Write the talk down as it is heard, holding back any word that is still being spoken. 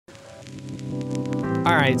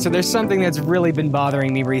Alright, so there's something that's really been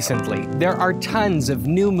bothering me recently. There are tons of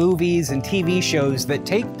new movies and TV shows that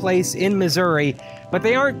take place in Missouri, but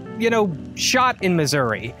they aren't, shot in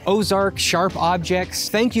Missouri. Ozark, Sharp Objects,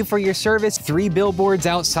 Thank You for Your Service, 3 Billboards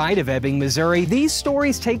Outside of Ebbing, Missouri. These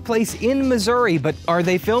stories take place in Missouri, but are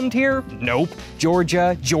they filmed here? Nope.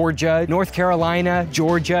 Georgia, North Carolina,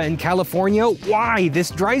 Georgia, and California? Why?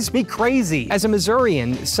 This drives me crazy. As a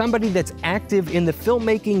Missourian, somebody that's active in the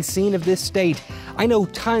filmmaking scene of this state, I know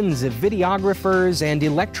tons of videographers and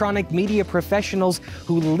electronic media professionals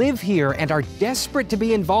who live here and are desperate to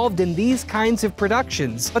be involved in these kinds of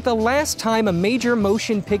productions. But the last time a major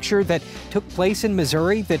motion picture that took place in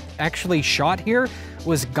Missouri that actually shot here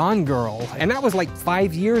was Gone Girl, and that was like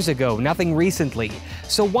 5 years ago, nothing recently.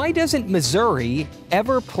 So why doesn't Missouri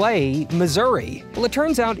ever play Missouri? Well, it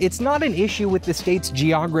turns out it's not an issue with the state's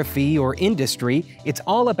geography or industry, it's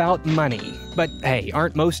all about money. But hey,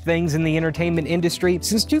 aren't most things in the entertainment industry?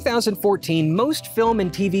 Since 2014, most film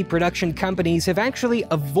and TV production companies have actually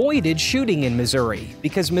avoided shooting in Missouri,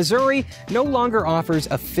 because Missouri no longer offers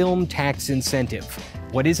a film tax incentive.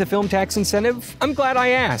 What is a film tax incentive? I'm glad I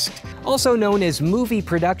asked. Also known as movie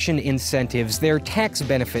production incentives, they're tax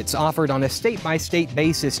benefits offered on a state-by-state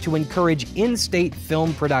basis to encourage in-state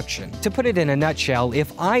film production. To put it in a nutshell,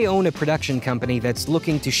 if I own a production company that's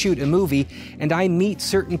looking to shoot a movie and I meet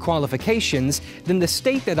certain qualifications, then the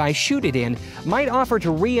state that I shoot it in might offer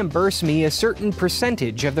to reimburse me a certain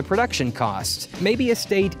percentage of the production costs. Maybe a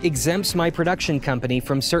state exempts my production company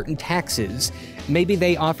from certain taxes. Maybe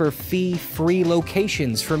they offer fee-free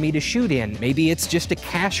locations for me to shoot in. Maybe it's just a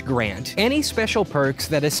cash grant. Any special perks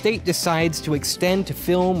that a state decides to extend to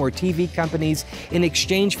film or TV companies in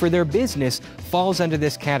exchange for their business falls under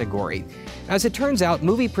this category. As it turns out,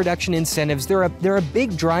 movie production incentives, they're a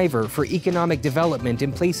big driver for economic development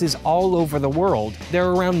in places all over the world. There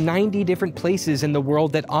are around 90 different places in the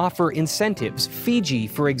world that offer incentives. Fiji,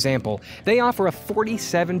 for example, they offer a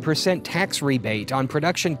 47% tax rebate on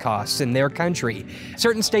production costs in their country.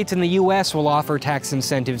 Certain states in the US will offer tax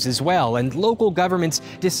incentives as well, and local governments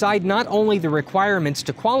decide not only the requirements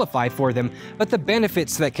to qualify for them, but the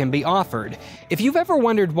benefits that can be offered. If you've ever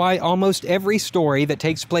wondered why almost every story that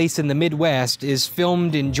takes place in the Midwest is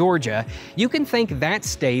filmed in Georgia, you can thank that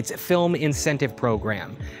state's film incentive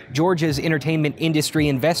program. Georgia's Entertainment Industry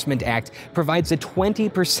Investment Act provides a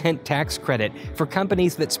 20% tax credit for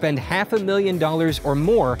companies that spend $500,000 or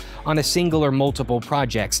more on a single or multiple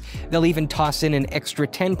projects. They'll even toss in an extra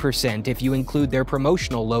 10% if you include their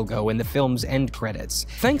promotional logo in the film's end credits.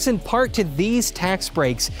 Thanks in part to these tax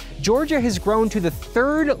breaks, Georgia has grown to the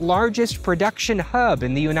 3rd largest production hub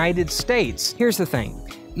in the United States. Here's the thing.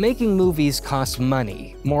 Making movies costs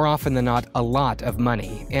money, more often than not a lot of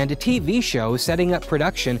money, and a TV show setting up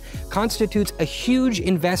production constitutes a huge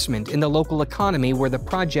investment in the local economy where the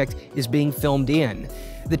project is being filmed in.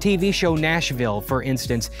 The TV show Nashville, for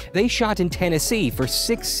instance, they shot in Tennessee for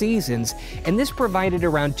 6 seasons, and this provided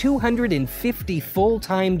around 250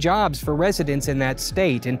 full-time jobs for residents in that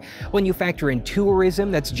state. And when you factor in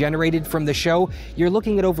tourism that's generated from the show, you're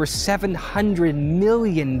looking at over $700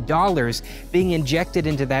 million being injected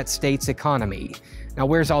into that state's economy. Now,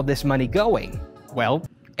 where's all this money going? Well,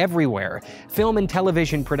 everywhere. Film and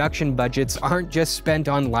television production budgets aren't just spent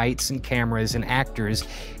on lights and cameras and actors.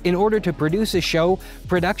 In order to produce a show,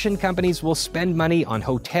 production companies will spend money on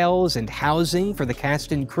hotels and housing for the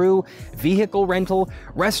cast and crew, vehicle rental,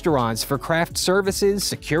 restaurants for craft services,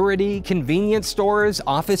 security, convenience stores,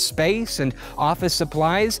 office space and office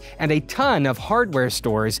supplies, and a ton of hardware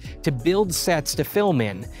stores to build sets to film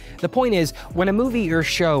in. The point is, when a movie or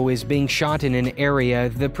show is being shot in an area,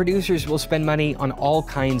 the producers will spend money on all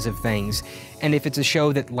kinds of things. And if it's a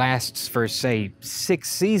show that lasts for, say, 6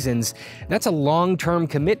 seasons, that's a long-term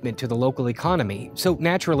commitment to the local economy. So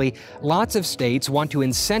naturally, lots of states want to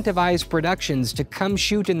incentivize productions to come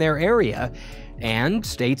shoot in their area, and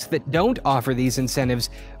states that don't offer these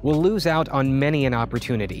incentives will lose out on many an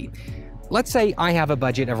opportunity. Let's say I have a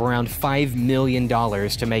budget of around $5 million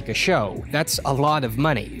to make a show. That's a lot of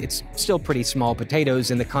money. It's still pretty small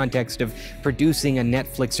potatoes in the context of producing a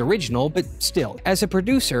Netflix original, but still. As a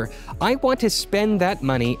producer, I want to spend that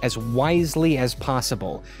money as wisely as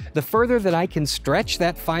possible. The further that I can stretch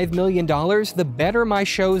that $5 million, the better my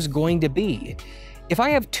show's going to be. If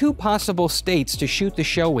I have 2 possible states to shoot the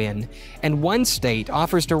show in, and one state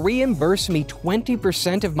offers to reimburse me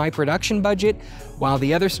 20% of my production budget, while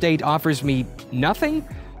the other state offers me nothing,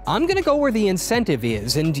 I'm gonna go where the incentive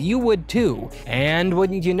is, and you would too. And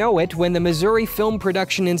wouldn't you know it, when the Missouri Film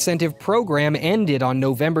Production Incentive Program ended on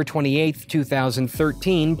November 28,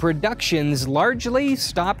 2013, productions largely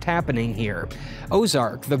stopped happening here.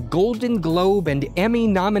 Ozark, the Golden Globe and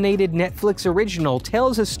Emmy-nominated Netflix original,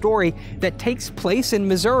 tells a story that takes place in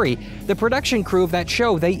Missouri. The production crew of that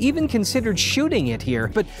show, they even considered shooting it here,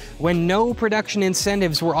 but when no production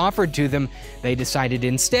incentives were offered to them, they decided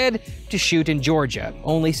instead to shoot in Georgia,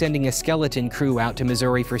 only sending a skeleton crew out to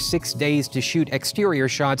Missouri for 6 days to shoot exterior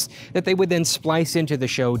shots that they would then splice into the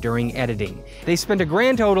show during editing. They spent a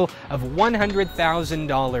grand total of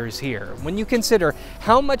 $100,000 here. When you consider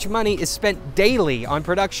how much money is spent daily on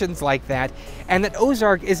productions like that, and that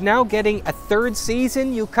Ozark is now getting a 3rd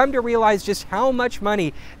season, you come to realize just how much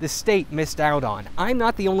money the state missed out on. I'm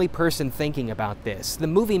not the only person thinking about this. The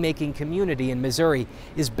movie-making community in Missouri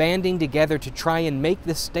is banding together to try and make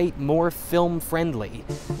the state more film-friendly.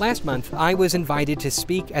 Last month, I was invited to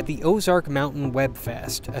speak at the Ozark Mountain Web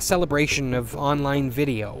Fest, a celebration of online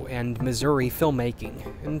video and Missouri filmmaking.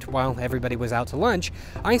 And while everybody was out to lunch,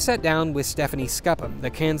 I sat down with Stephanie Scuppum, the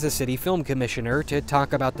Kansas City Film Commissioner, to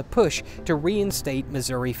talk about the push to reinstate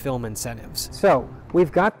Missouri film incentives. So,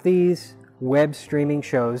 we've got these web streaming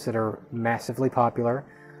shows that are massively popular.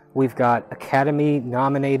 We've got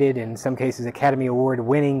Academy-nominated, in some cases Academy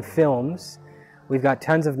Award-winning films. We've got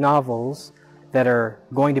tons of novels that are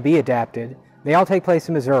going to be adapted. They all take place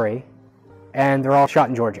in Missouri, and they're all shot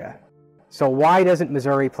in Georgia. So why doesn't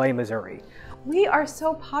Missouri play Missouri? We are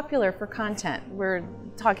so popular for content. We're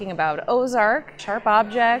talking about Ozark, Sharp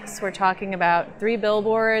Objects, we're talking about 3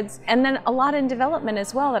 Billboards, and then a lot in development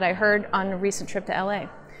as well that I heard on a recent trip to LA.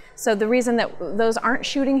 So the reason that those aren't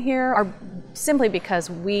shooting here are simply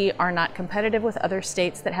because we are not competitive with other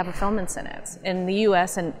states that have a film incentives. In the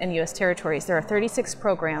US and US territories, there are 36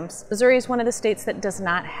 programs. Missouri is one of the states that does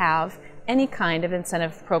not have any kind of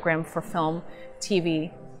incentive program for film,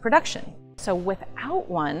 TV production. So without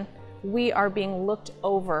one, we are being looked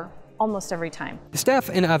over almost every time. Steph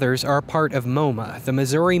and others are part of MoMA, the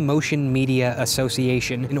Missouri Motion Media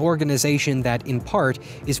Association, an organization that, in part,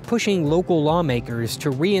 is pushing local lawmakers to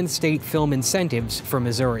reinstate film incentives for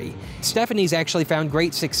Missouri. Stephanie's actually found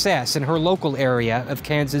great success in her local area of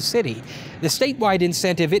Kansas City. The statewide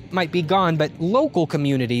incentive, it might be gone, but local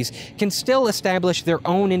communities can still establish their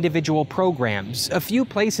own individual programs. A few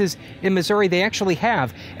places in Missouri they actually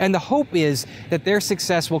have, and the hope is that their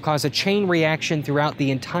success will cause a chain reaction throughout the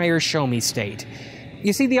entire Show Me state.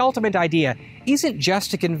 You see, the ultimate idea isn't just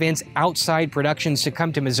to convince outside productions to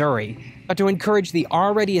come to Missouri, but to encourage the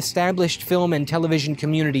already established film and television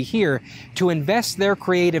community here to invest their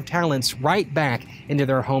creative talents right back into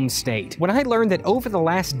their home state. When I learned that over the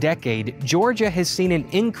last decade, Georgia has seen an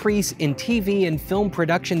increase in TV and film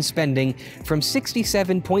production spending from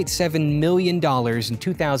 $67.7 million in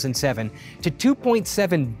 2007 to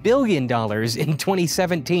 $2.7 billion in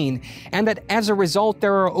 2017, and that as a result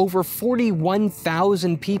there are over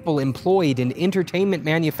 41,000 people employed in entertainment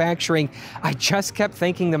manufacturing, I just kept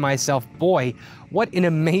thinking to myself, boy, what an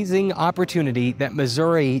amazing opportunity that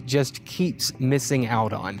Missouri just keeps missing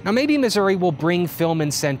out on. Now, maybe Missouri will bring film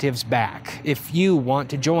incentives back. If you want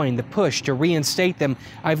to join the push to reinstate them,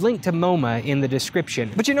 I've linked to MoMA in the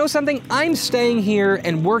description. But you know something? I'm staying here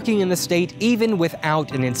and working in the state even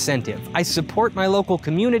without an incentive. I support my local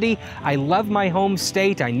community, I love my home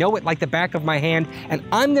state, I know it like the back of my hand, and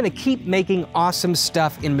I'm gonna keep making awesome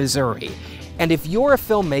stuff in Missouri. And if you're a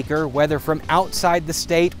filmmaker, whether from outside the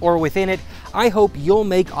state or within it, I hope you'll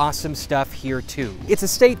make awesome stuff here too. It's a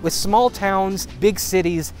state with small towns, big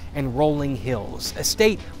cities, and rolling hills. A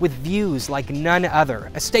state with views like none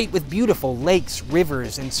other. A state with beautiful lakes,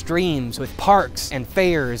 rivers, and streams, with parks and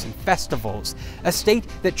fairs and festivals. A state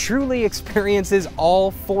that truly experiences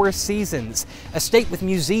all 4 seasons. A state with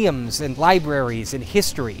museums and libraries and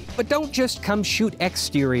history. But don't just come shoot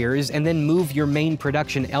exteriors and then move your main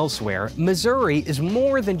production elsewhere. Missouri is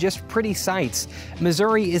more than just pretty sights.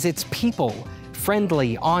 Missouri is its people.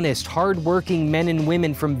 Friendly, honest, hard-working men and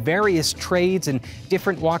women from various trades and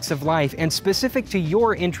different walks of life, and specific to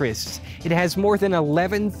your interests. It has more than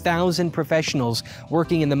 11,000 professionals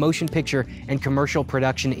working in the motion picture and commercial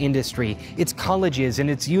production industry. Its colleges and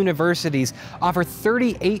its universities offer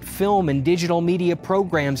 38 film and digital media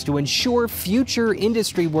programs to ensure future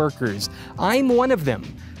industry workers. I'm one of them.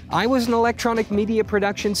 I was an electronic media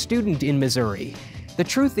production student in Missouri. The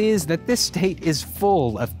truth is that this state is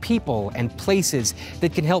full of people and places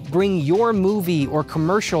that can help bring your movie or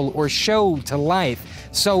commercial or show to life.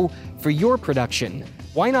 So, for your production,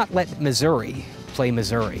 why not let Missouri play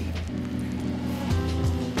Missouri?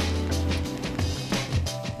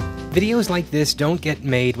 Videos like this don't get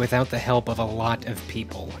made without the help of a lot of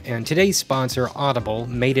people, and today's sponsor, Audible,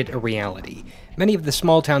 made it a reality. Many of the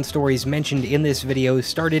small-town stories mentioned in this video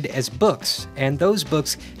started as books, and those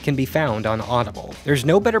books can be found on Audible. There's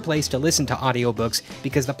no better place to listen to audiobooks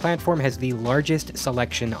because the platform has the largest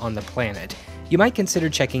selection on the planet. You might consider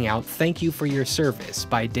checking out Thank You for Your Service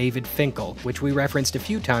by David Finkel, which we referenced a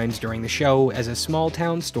few times during the show as a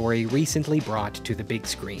small-town story recently brought to the big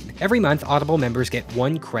screen. Every month, Audible members get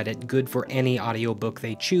 1 credit good for any audiobook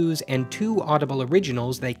they choose, and 2 Audible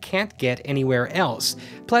originals they can't get anywhere else.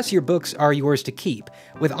 Plus, your books are yours to keep.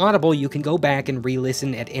 With Audible, you can go back and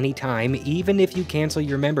re-listen at any time, even if you cancel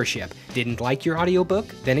your membership. Didn't like your audiobook?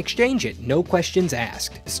 Then exchange it, no questions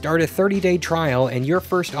asked. Start a 30-day trial and your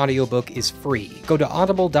first audiobook is free. Go to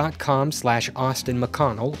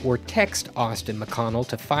audible.com/AustinMcConnell or text AustinMcConnell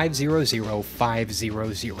to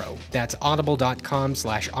 500-500. That's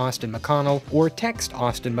audible.com/AustinMcConnell or text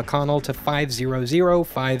AustinMcConnell to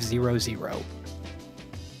 500-500.